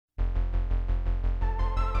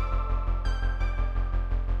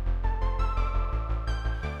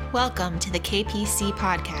Welcome to the KPC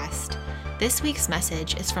podcast. This week's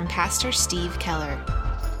message is from Pastor Steve Keller.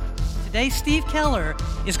 Today, Steve Keller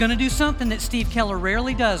is going to do something that Steve Keller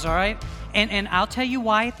rarely does, all right? And I'll tell you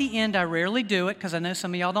why at the end I rarely do it, because I know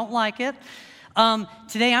some of y'all don't like it.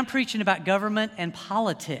 Today, I'm preaching about government and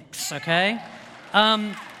politics, okay?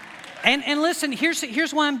 And listen,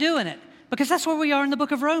 here's why I'm doing it. Because that's where we are in the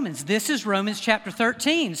book of Romans. This is Romans chapter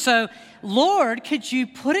 13. So, Lord, could you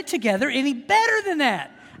put it together any better than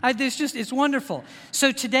that? It's wonderful.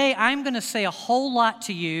 So today, I'm going to say a whole lot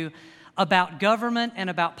to you about government and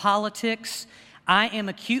about politics. I am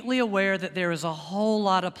acutely aware that there is a whole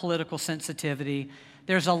lot of political sensitivity.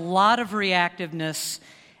 There's a lot of reactiveness.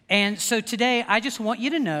 And so today, I just want you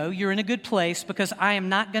to know you're in a good place because I am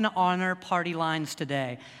not going to honor party lines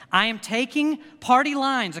today. I am taking party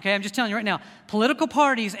lines, okay? I'm just telling you right now, political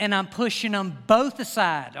parties, and I'm pushing them both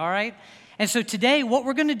aside, all right? And so today, what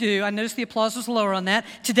we're going to do, I noticed the applause was lower on that.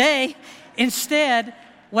 Today, instead,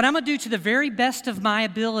 what I'm going to do to the very best of my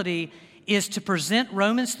ability is to present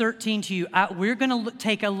Romans 13 to you. We're going to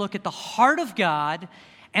take a look at the heart of God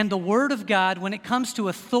and the Word of God when it comes to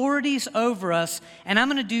authorities over us. And I'm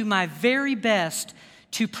going to do my very best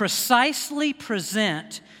to precisely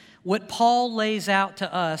present what Paul lays out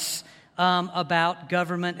to us about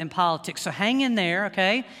government and politics. So hang in there,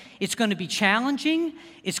 okay? It's going to be challenging.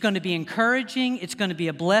 It's going to be encouraging. It's going to be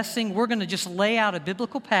a blessing. We're going to just lay out a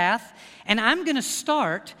biblical path. And I'm going to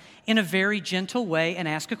start in a very gentle way and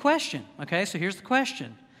ask a question, okay? So here's the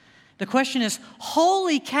question. The question is,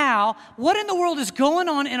 holy cow, what in the world is going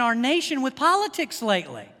on in our nation with politics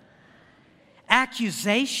lately?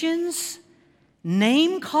 Accusations,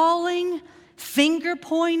 name-calling,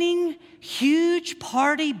 finger-pointing, huge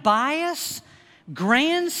party bias,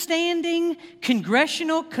 grandstanding,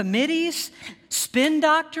 congressional committees, spin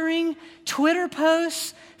doctoring, Twitter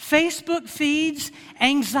posts, Facebook feeds,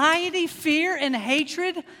 anxiety, fear, and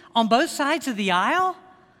hatred on both sides of the aisle?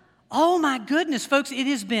 Oh my goodness, folks, it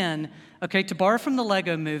has been, okay, to borrow from the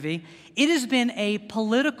Lego movie, it has been a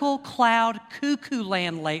political cloud cuckoo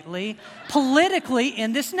land lately, politically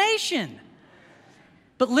in this nation.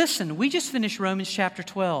 But listen, we just finished Romans chapter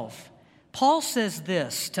 12. Paul says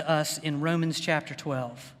this to us in Romans chapter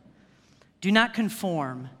 12. Do not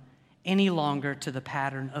conform any longer to the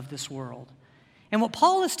pattern of this world. And what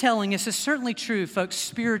Paul is telling us is certainly true, folks,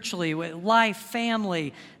 spiritually, life,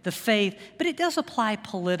 family, the faith, but it does apply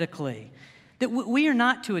politically. That we are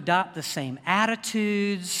not to adopt the same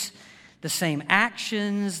attitudes, the same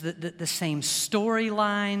actions, the same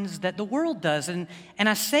storylines that the world does. And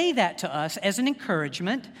I say that to us as an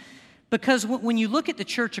encouragement because when you look at the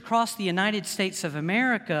church across the United States of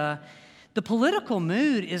America, the political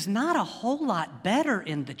mood is not a whole lot better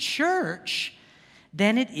in the church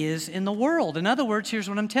than it is in the world. In other words, here's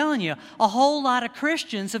what I'm telling you. A whole lot of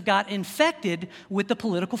Christians have got infected with the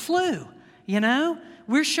political flu, you know?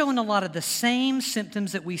 We're showing a lot of the same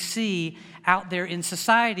symptoms that we see out there in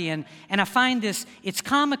society. And I find this, it's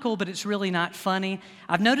comical, but it's really not funny.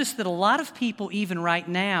 I've noticed that a lot of people, even right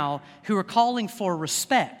now, who are calling for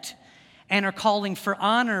respect and are calling for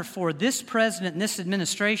honor for this president and this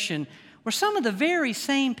administration were some of the very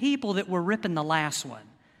same people that were ripping the last one.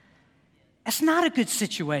 That's not a good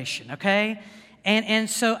situation, okay? And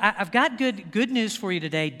so I've got good news for you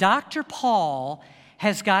today. Dr. Paul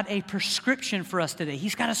has got a prescription for us today.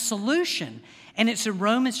 He's got a solution, and it's in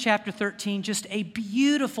Romans chapter 13, just a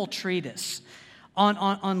beautiful treatise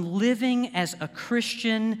on living as a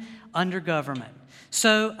Christian under government.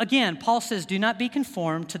 So again, Paul says, do not be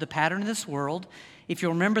conformed to the pattern of this world. If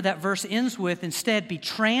you'll remember, that verse ends with, instead, be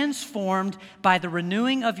transformed by the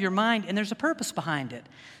renewing of your mind, and there's a purpose behind it.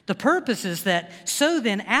 The purpose is that, so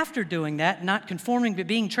then, after doing that, not conforming but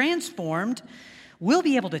being transformed, we'll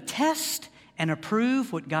be able to test and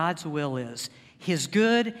approve what God's will is, His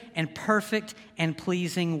good and perfect and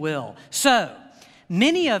pleasing will. So,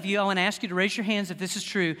 many of you, I want to ask you to raise your hands if this is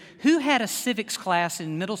true, who had a civics class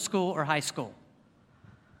in middle school or high school?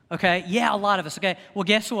 Okay, yeah, a lot of us, okay. Well,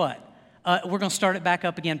 guess what? We're going to start it back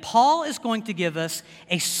up again. Paul is going to give us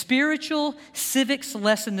a spiritual civics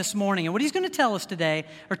lesson this morning. And what he's going to tell us today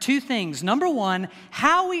are two things. Number one,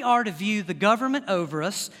 how we are to view the government over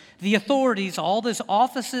us, the authorities, all those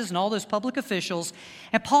offices and all those public officials.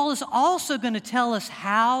 And Paul is also going to tell us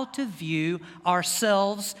how to view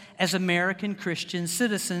ourselves as American Christian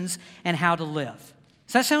citizens and how to live.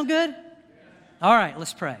 Does that sound good? All right,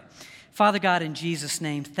 let's pray. Father God, in Jesus'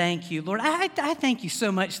 name, thank you. Lord, I thank you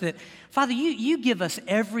so much that, Father, you give us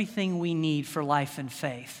everything we need for life and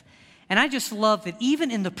faith. And I just love that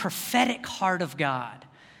even in the prophetic heart of God,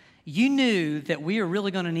 you knew that we are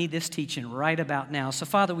really going to need this teaching right about now. So,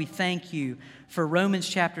 Father, we thank you for Romans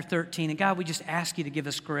chapter 13. And God, we just ask you to give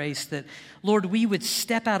us grace that, Lord, we would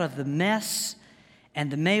step out of the mess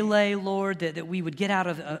and the melee, Lord, that we would get out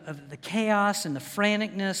of the chaos and the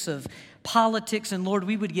franticness of politics. And, Lord,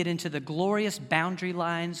 we would get into the glorious boundary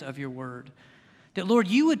lines of your word. That, Lord,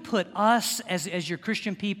 you would put us as your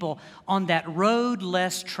Christian people on that road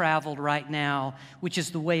less traveled right now, which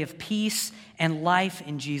is the way of peace and life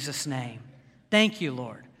in Jesus' name. Thank you,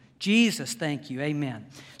 Lord. Jesus, thank you. Amen.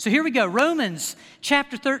 So here we go. Romans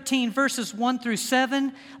chapter 13, verses 1 through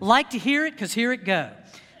 7. Like to hear it? Because here it go.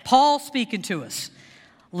 Paul speaking to us.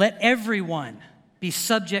 Let everyone be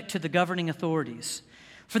subject to the governing authorities.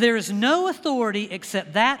 For there is no authority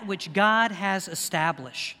except that which God has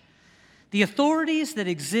established. The authorities that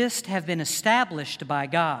exist have been established by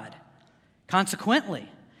God. Consequently,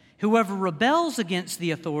 whoever rebels against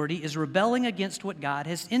the authority is rebelling against what God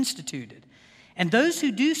has instituted. And those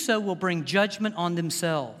who do so will bring judgment on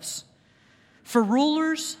themselves. For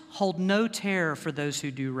rulers hold no terror for those who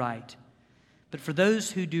do right, but for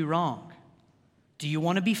those who do wrong. Do you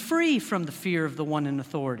want to be free from the fear of the one in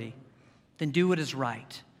authority? Then do what is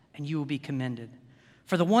right, and you will be commended.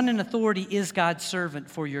 For the one in authority is God's servant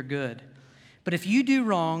for your good. But if you do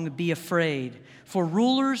wrong, be afraid, for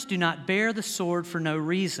rulers do not bear the sword for no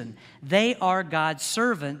reason. They are God's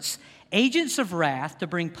servants, agents of wrath to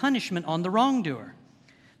bring punishment on the wrongdoer.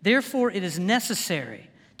 Therefore, it is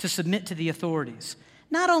necessary to submit to the authorities,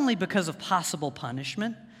 not only because of possible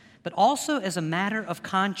punishment, but also as a matter of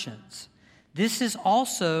conscience. This is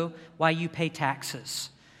also why you pay taxes.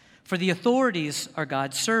 For the authorities are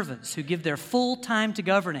God's servants who give their full time to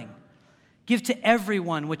governing. Give to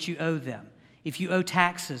everyone what you owe them. If you owe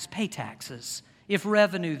taxes, pay taxes. If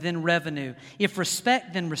revenue, then revenue. If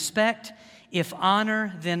respect, then respect. If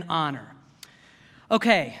honor, then honor.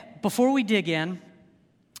 Okay, before we dig in,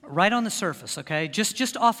 right on the surface, okay,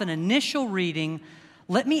 just off an initial reading,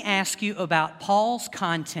 let me ask you about Paul's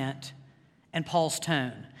content and Paul's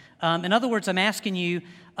tone. In other words, I'm asking you,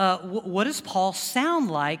 what does Paul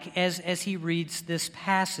sound like as he reads this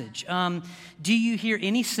passage? Do you hear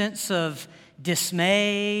any sense of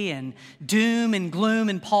dismay and doom and gloom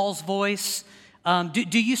in Paul's voice?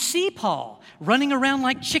 Do you see Paul running around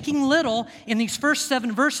like Chicken Little in these first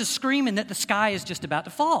 7 verses screaming that the sky is just about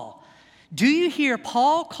to fall? Do you hear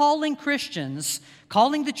Paul calling Christians,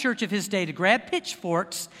 calling the church of his day to grab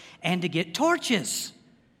pitchforks and to get torches?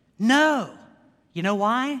 No. You know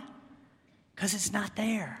why? Because it's not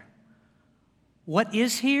there. What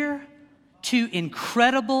is here? 2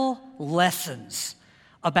 incredible lessons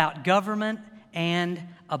about government and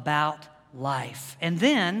about life. And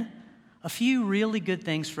then a few really good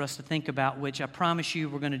things for us to think about, which I promise you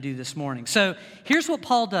we're going to do this morning. So here's what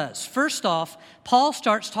Paul does. First off, Paul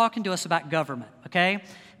starts talking to us about government, okay?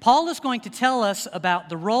 Paul is going to tell us about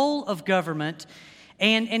the role of government,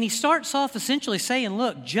 and he starts off essentially saying,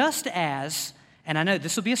 look, just as, and I know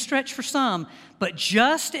this will be a stretch for some, but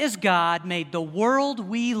just as God made the world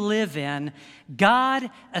we live in,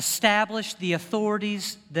 God established the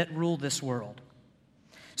authorities that rule this world.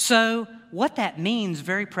 So what that means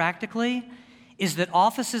very practically is that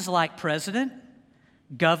offices like president,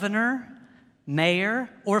 governor, mayor,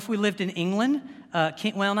 or if we lived in England,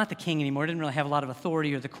 king, well, not the king anymore, didn't really have a lot of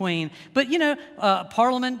authority, or the queen, but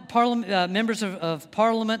parliament, members of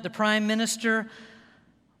parliament, the prime minister,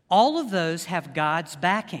 all of those have God's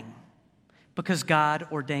backing because God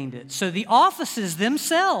ordained it. So the offices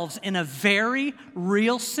themselves, in a very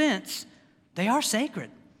real sense, they are sacred.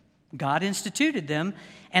 God instituted them,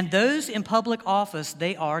 and those in public office,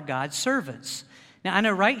 they are God's servants. Now, I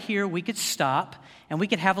know right here we could stop and we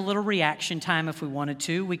could have a little reaction time if we wanted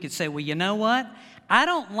to. We could say, well, you know what? I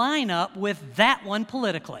don't line up with that one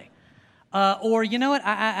politically. Or, you know what?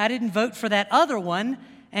 I didn't vote for that other one,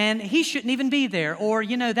 and he shouldn't even be there. Or,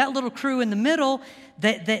 that little crew in the middle,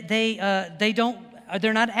 they're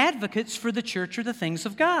not advocates for the church or the things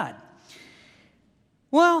of God.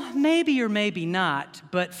 Well, maybe or maybe not,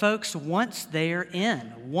 but folks, once they're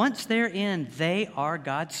in, they are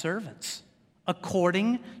God's servants,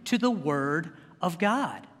 according to the Word of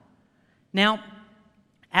God. Now,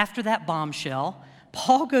 after that bombshell,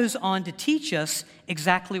 Paul goes on to teach us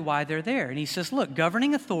exactly why they're there. And he says, look,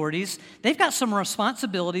 governing authorities, they've got some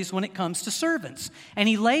responsibilities when it comes to servants. And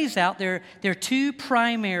he lays out their 2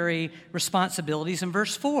 primary responsibilities in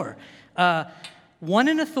verse 4. One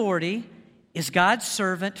in authority is God's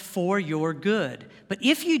servant for your good. But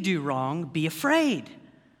if you do wrong, be afraid,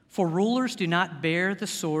 for rulers do not bear the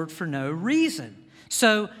sword for no reason.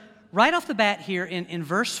 So right off the bat here in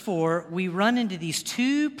verse 4, we run into these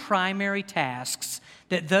two primary tasks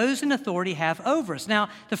that those in authority have over us. Now,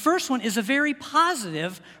 the first one is a very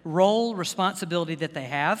positive role, responsibility that they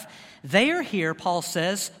have. They are here, Paul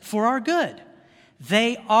says, for our good.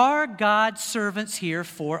 They are God's servants here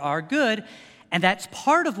for our good, and that's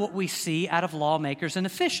part of what we see out of lawmakers and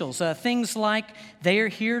officials. Things like they are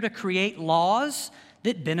here to create laws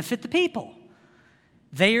that benefit the people.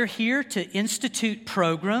 They are here to institute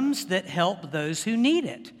programs that help those who need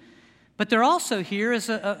it. But they're also here as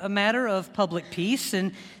a matter of public peace,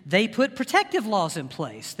 and they put protective laws in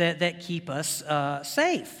place that keep us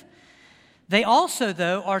safe. They also,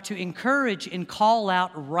 though, are to encourage and call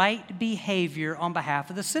out right behavior on behalf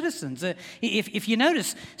of the citizens. If you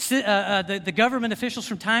notice, the government officials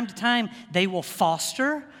from time to time, they will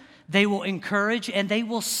foster, they will encourage, and they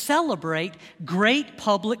will celebrate great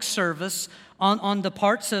public service on the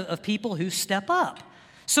parts of people who step up.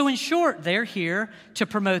 So in short, they're here to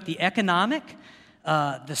promote the economic,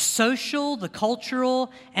 the social, the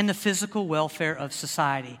cultural, and the physical welfare of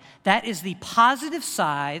society. That is the positive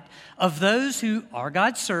side of those who are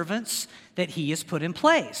God's servants that He has put in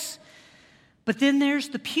place. But then there's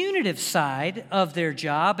the punitive side of their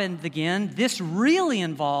job, and again, this really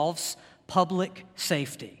involves public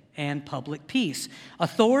safety and public peace.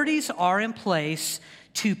 Authorities are in place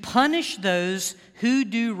to punish those who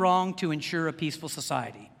do wrong to ensure a peaceful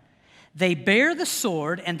society. They bear the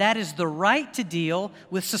sword, and that is the right to deal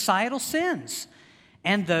with societal sins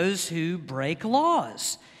and those who break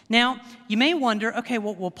laws. Now, you may wonder, okay,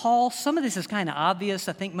 well, Paul, some of this is kind of obvious.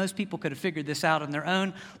 I think most people could have figured this out on their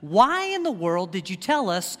own. Why in the world did you tell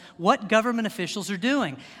us what government officials are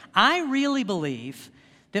doing? I really believe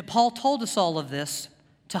that Paul told us all of this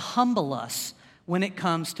to humble us when it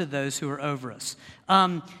comes to those who are over us.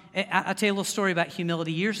 I'll tell you a little story about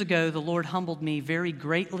humility. Years ago, the Lord humbled me very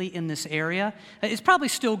greatly in this area. It's probably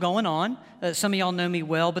still going on. Some of y'all know me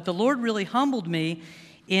well, but the Lord really humbled me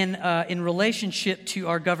in relationship to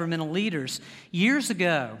our governmental leaders. Years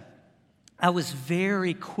ago, I was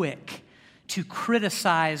very quick to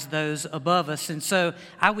criticize those above us, and so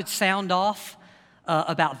I would sound off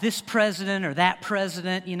about this president or that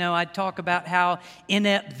president. You know, I'd talk about how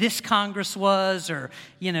inept this Congress was, or,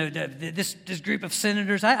 you know, this group of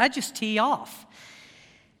senators. I'd just tee off.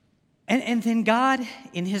 And then God,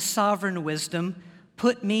 in His sovereign wisdom,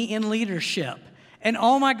 put me in leadership. And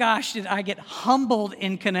oh my gosh, did I get humbled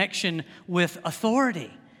in connection with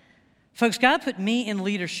authority. Folks, God put me in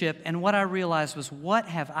leadership, and what I realized was, what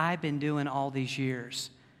have I been doing all these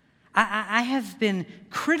years? I have been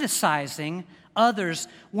criticizing others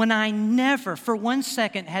when I never for 1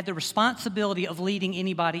 second had the responsibility of leading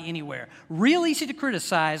anybody anywhere. Real easy to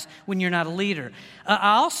criticize when you're not a leader.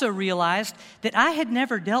 I also realized that I had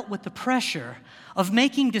never dealt with the pressure of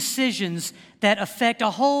making decisions that affect a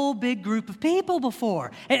whole big group of people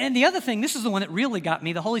before. And the other thing, this is the one that really got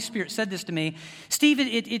me. The Holy Spirit said this to me. Steve,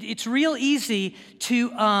 it's real easy to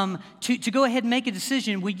go ahead and make a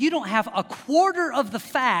decision when you don't have a quarter of the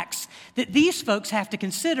facts that these folks have to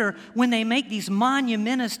consider when they make these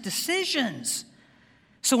monumentous decisions.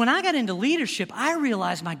 So when I got into leadership, I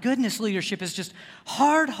realized, my goodness, leadership is just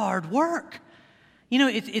hard work. You know,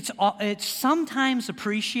 it's sometimes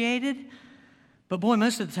appreciated, but boy,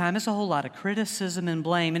 most of the time, it's a whole lot of criticism and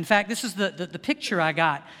blame. In fact, this is the picture I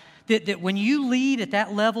got, that when you lead at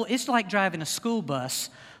that level, it's like driving a school bus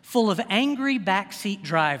full of angry backseat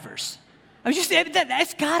drivers. I mean,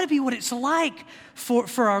 that's got to be what it's like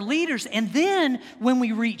for our leaders. And then when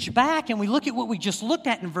we reach back and we look at what we just looked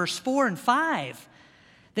at in verse 4 and 5,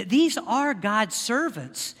 that these are God's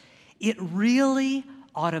servants, it really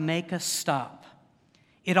ought to make us stop.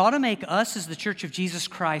 It ought to make us as the Church of Jesus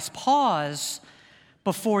Christ pause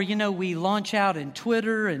before, we launch out in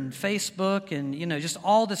Twitter and Facebook and, just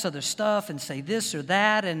all this other stuff and say this or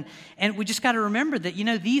that. And we just got to remember that,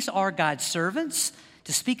 these are God's servants.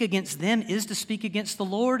 To speak against them is to speak against the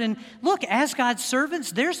Lord. And look, as God's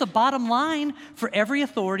servants, there's a bottom line for every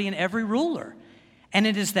authority and every ruler. And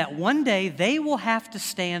it is that one day they will have to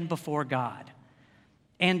stand before God.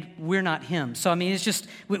 And we're not Him. So, it's just,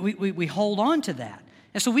 we hold on to that.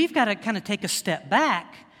 And so we've got to kind of take a step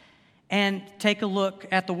back and take a look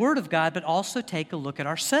at the Word of God, but also take a look at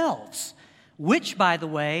ourselves, which, by the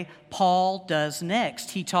way, Paul does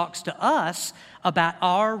next. He talks to us about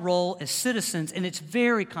our role as citizens, and it's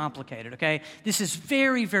very complicated, okay? This is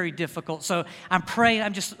very, very difficult. So I'm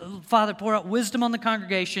praying, Father, pour out wisdom on the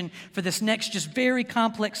congregation for this next just very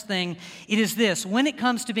complex thing. It is this: when it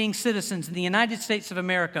comes to being citizens in the United States of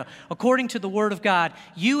America, according to the Word of God,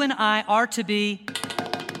 you and I are to be,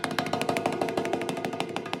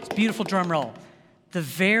 beautiful drum roll, the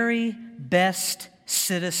very best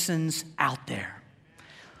citizens out there.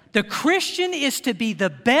 The Christian is to be the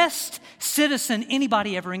best citizen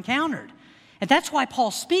anybody ever encountered. And that's why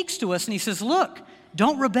Paul speaks to us and he says, look,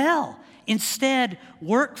 don't rebel. Instead,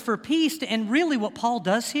 work for peace. And really what Paul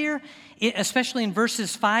does here, especially in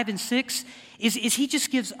verses 5 and 6, is he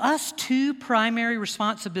just gives us two primary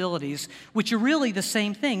responsibilities, which are really the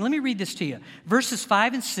same thing. Let me read this to you. Verses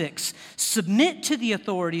 5 and 6, submit to the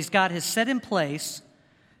authorities God has set in place.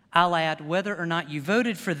 I'll add whether or not you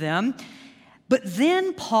voted for them. But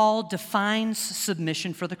then Paul defines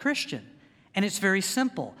submission for the Christian. And it's very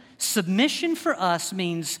simple. Submission for us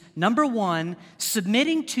means, number one,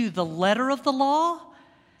 submitting to the letter of the law,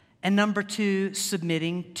 and number two,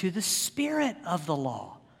 submitting to the spirit of the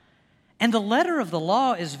law. And the letter of the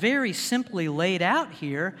law is very simply laid out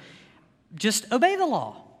here. Just obey the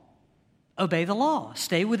law. Obey the law.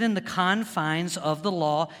 Stay within the confines of the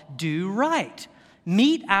law. Do right.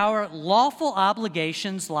 Meet our lawful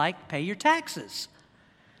obligations like pay your taxes.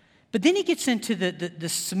 But then he gets into the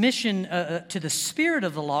submission to the spirit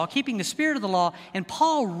of the law, keeping the spirit of the law, and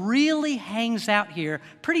Paul really hangs out here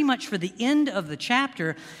pretty much for the end of the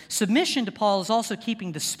chapter. Submission to Paul is also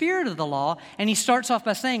keeping the spirit of the law, and he starts off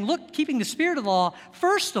by saying, look, keeping the spirit of the law,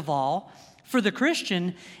 first of all, for the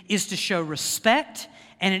Christian, is to show respect,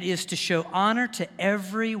 and it is to show honor to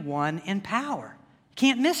everyone in power.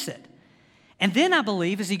 Can't miss it. And then I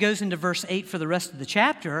believe, as he goes into verse 8 for the rest of the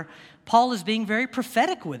chapter, Paul is being very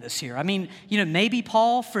prophetic with us here. I mean, maybe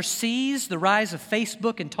Paul foresees the rise of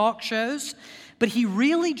Facebook and talk shows, but he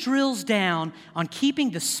really drills down on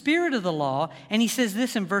keeping the spirit of the law, and he says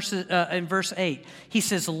this in verse 8. He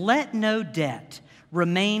says, let no debt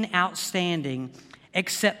remain outstanding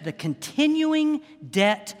except the continuing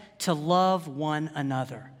debt to love one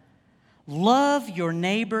another. Love your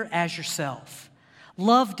neighbor as yourself.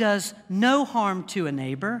 Love does no harm to a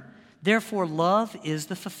neighbor. Therefore, love is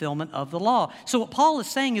the fulfillment of the law. So what Paul is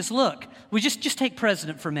saying is, look, we just take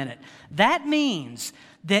president for a minute. That means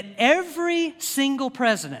that every single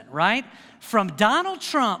president, right, from Donald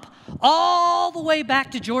Trump all the way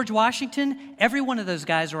back to George Washington, every one of those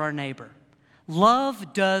guys are our neighbor.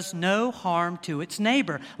 Love does no harm to its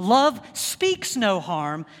neighbor. Love speaks no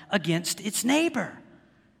harm against its neighbor.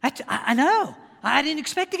 I know. I didn't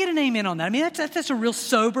expect to get an amen on that. I mean, that's a real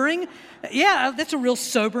sobering, that's a real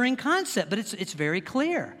sobering concept, but it's very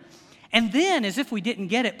clear. And then, as if we didn't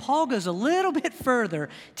get it, Paul goes a little bit further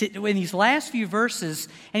in these last few verses,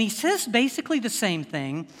 and he says basically the same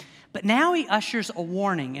thing, but now he ushers a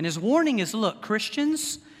warning. And his warning is, look,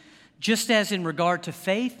 Christians, just as in regard to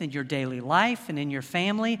faith in your daily life and in your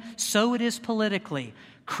family, so it is politically.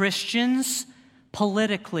 Christians,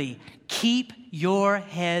 politically, keep your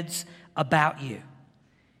heads about you.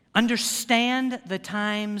 Understand the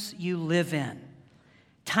times you live in.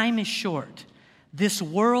 Time is short. This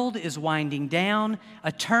world is winding down.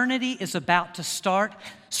 Eternity is about to start.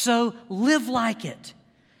 So live like it.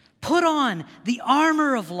 Put on the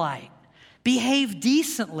armor of light. Behave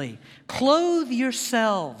decently. Clothe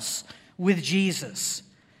yourselves with Jesus.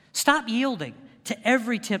 Stop yielding to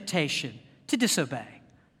every temptation to disobey,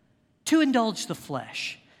 to indulge the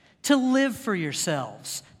flesh, to live for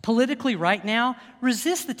yourselves. Politically, right now,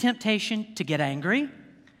 resist the temptation to get angry,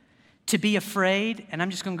 to be afraid, and I'm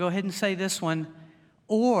just going to go ahead and say this one,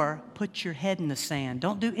 or put your head in the sand.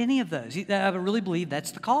 Don't do any of those. I really believe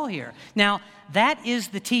that's the call here. Now, that is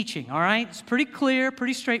the teaching, all right? It's pretty clear,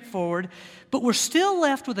 pretty straightforward, but we're still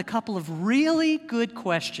left with a couple of really good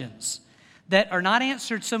questions that are not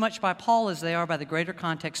answered so much by Paul as they are by the greater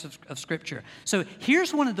context of Scripture. So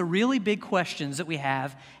here's one of the really big questions that we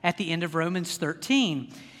have at the end of Romans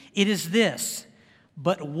 13. It is this: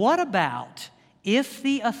 but what about if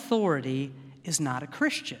the authority is not a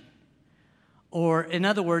Christian? Or, in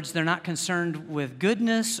other words, they're not concerned with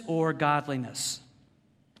goodness or godliness.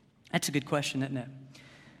 That's a good question, isn't it?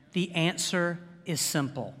 The answer is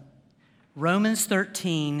simple. Romans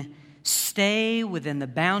 13, stay within the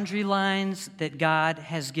boundary lines that God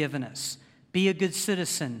has given us. Be a good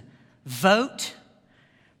citizen. Vote,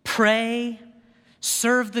 pray,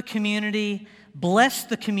 serve the community, bless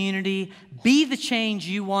the community, be the change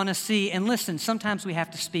you want to see. And listen, sometimes we have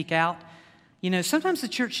to speak out. Sometimes the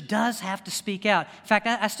church does have to speak out. In fact,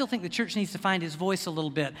 I still think the church needs to find his voice a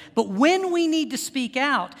little bit. But when we need to speak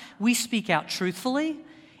out, we speak out truthfully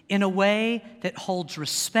in a way that holds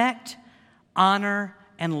respect, honor,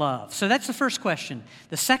 and love. So that's the first question.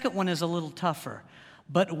 The second one is a little tougher.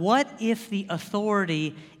 But what if the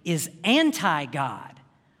authority is anti-God?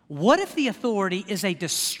 What if the authority is a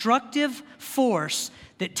destructive force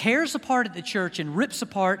that tears apart at the church and rips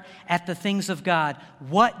apart at the things of God,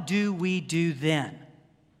 what do we do then?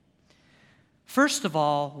 First of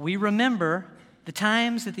all, we remember the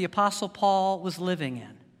times that the Apostle Paul was living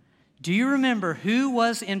in. Do you remember who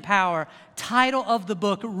was in power? Title of the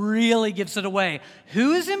book really gives it away.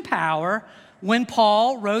 Who is in power when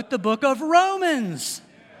Paul wrote the book of Romans?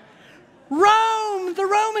 Rome, the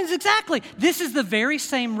Romans, exactly. This is the very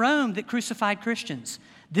same Rome that crucified Christians.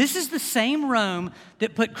 This is the same Rome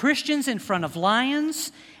that put Christians in front of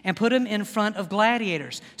lions and put them in front of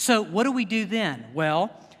gladiators. So what do we do then?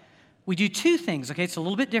 Well, we do two things, okay? It's a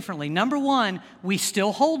little bit differently. Number one, we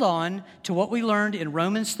still hold on to what we learned in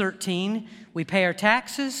Romans 13. We pay our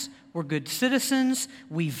taxes, we're good citizens,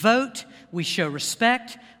 we vote, we show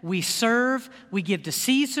respect, we serve, we give to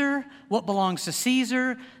Caesar what belongs to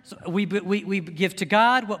Caesar, we give to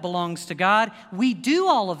God what belongs to God. We do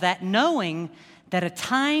all of that knowing that a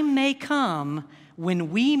time may come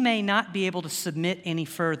when we may not be able to submit any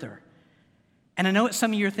further. And I know what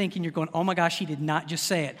some of you are thinking, you're going, oh my gosh, he did not just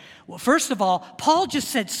say it. Well, first of all, Paul just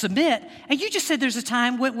said submit, and you just said there's a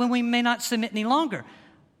time when we may not submit any longer.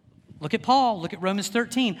 Look at Paul, look at Romans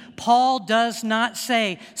 13. Paul does not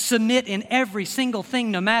say submit in every single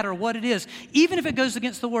thing, no matter what it is. Even if it goes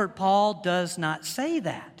against the word, Paul does not say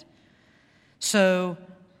that. So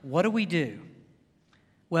what do we do?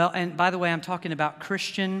 Well, and by the way, I'm talking about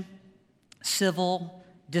Christian civil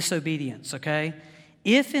disobedience, okay?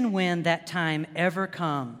 If and when that time ever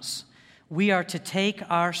comes, we are to take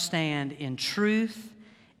our stand in truth,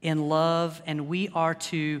 in love, and we are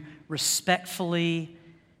to respectfully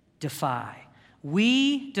defy.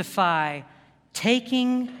 We defy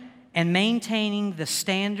taking and maintaining the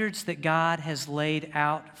standards that God has laid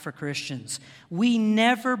out for Christians. We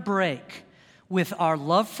never break with our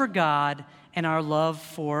love for God and our love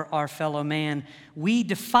for our fellow man. We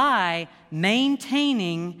defy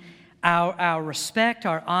maintaining our respect,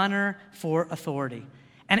 our honor for authority.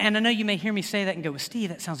 And I know you may hear me say that and go, well, Steve,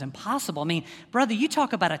 that sounds impossible. I mean, brother, you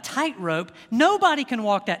talk about a tightrope. Nobody can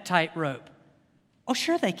walk that tightrope. Oh,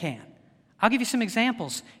 sure they can. I'll give you some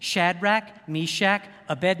examples. Shadrach, Meshach,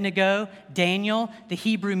 Abednego, Daniel, the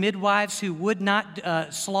Hebrew midwives who would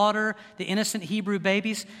not slaughter the innocent Hebrew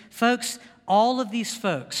babies. Folks, all of these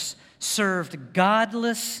folks served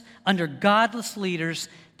under godless leaders.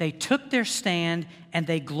 They took their stand and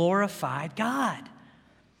they glorified God.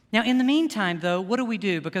 Now, in the meantime, though, what do we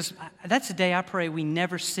do? Because that's a day I pray we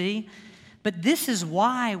never see. But this is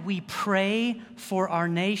why we pray for our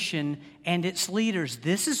nation and its leaders.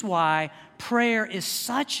 This is why prayer is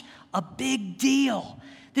such a big deal.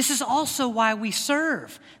 This is also why we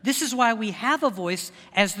serve. This is why we have a voice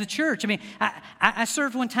as the church. I mean, I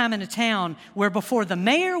served one time in a town where before the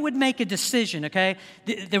mayor would make a decision, okay,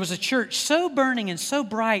 there was a church so burning and so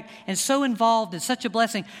bright and so involved and such a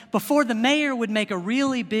blessing. Before the mayor would make a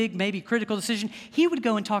really big, maybe critical decision, he would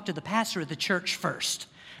go and talk to the pastor of the church first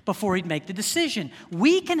before he'd make the decision.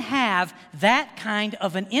 We can have that kind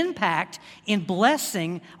of an impact in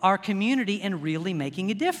blessing our community and really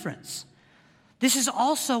making a difference. This is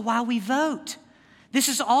also why we vote. This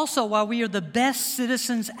is also why we are the best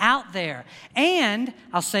citizens out there. And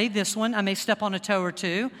I'll say this one, I may step on a toe or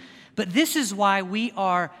two, but this is why we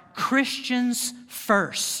are Christians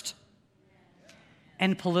first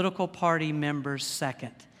and political party members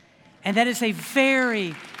second. And that is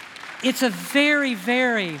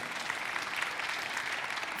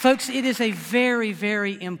folks, it is a very,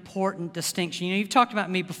 very important distinction. You know, you've talked about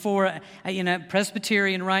me before,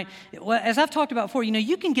 Presbyterian, right? Well, as I've talked about before,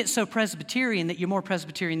 you can get so Presbyterian that you're more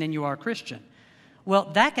Presbyterian than you are Christian. Well,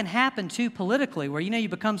 that can happen too politically, where, you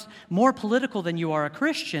become more political than you are a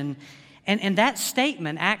Christian. And that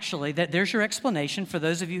statement, actually, that there's your explanation for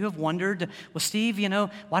those of you who have wondered, well, Steve,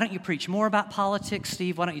 why don't you preach more about politics?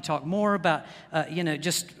 Steve, why don't you talk more about,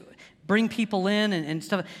 just bring people in and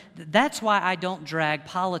stuff. That's why I don't drag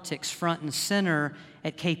politics front and center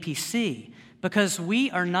at KPC, because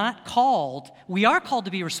we are called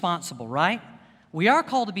to be responsible, right? We are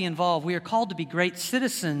called to be involved. We are called to be great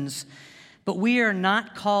citizens, but we are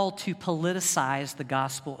not called to politicize the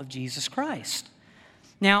gospel of Jesus Christ.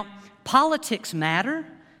 Now, politics matter.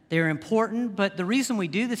 They're important, but the reason we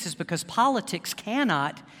do this is because politics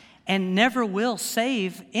cannot and never will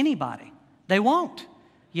save anybody. They won't.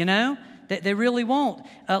 They really won't.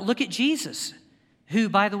 Look at Jesus, who,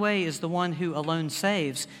 by the way, is the one who alone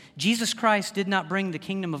saves. Jesus Christ did not bring the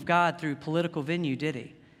kingdom of God through political venue, did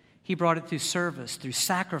he? He brought it through service, through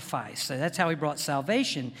sacrifice. So that's how he brought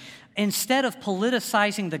salvation. Instead of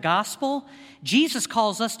politicizing the gospel, Jesus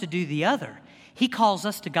calls us to do the other. He calls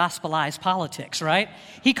us to gospelize politics, right?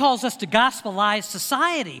 He calls us to gospelize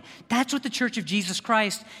society. That's what the Church of Jesus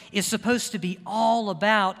Christ is supposed to be all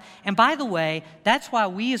about. And by the way, that's why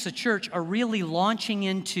we as a church are really launching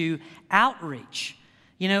into outreach.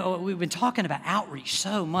 You know, we've been talking about outreach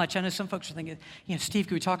so much. I know some folks are thinking, Steve,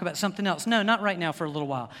 could we talk about something else? No, not right now for a little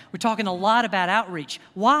while. We're talking a lot about outreach.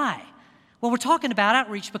 Why? Well, we're talking about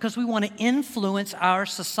outreach because we want to influence our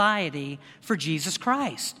society for Jesus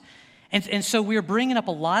Christ. And so we're bringing up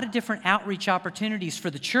a lot of different outreach opportunities for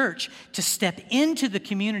the church to step into the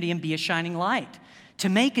community and be a shining light, to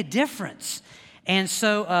make a difference. And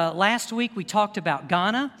so last week we talked about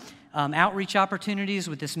Ghana, outreach opportunities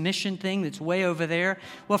with this mission thing that's way over there.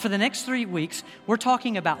 Well, for the next 3 weeks, we're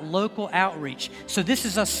talking about local outreach. So this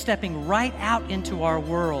is us stepping right out into our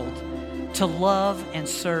world to love and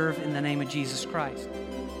serve in the name of Jesus Christ.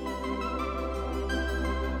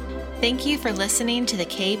 Thank you for listening to the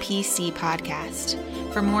KPC podcast.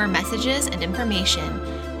 For more messages and information,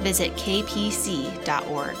 visit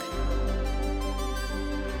kpc.org.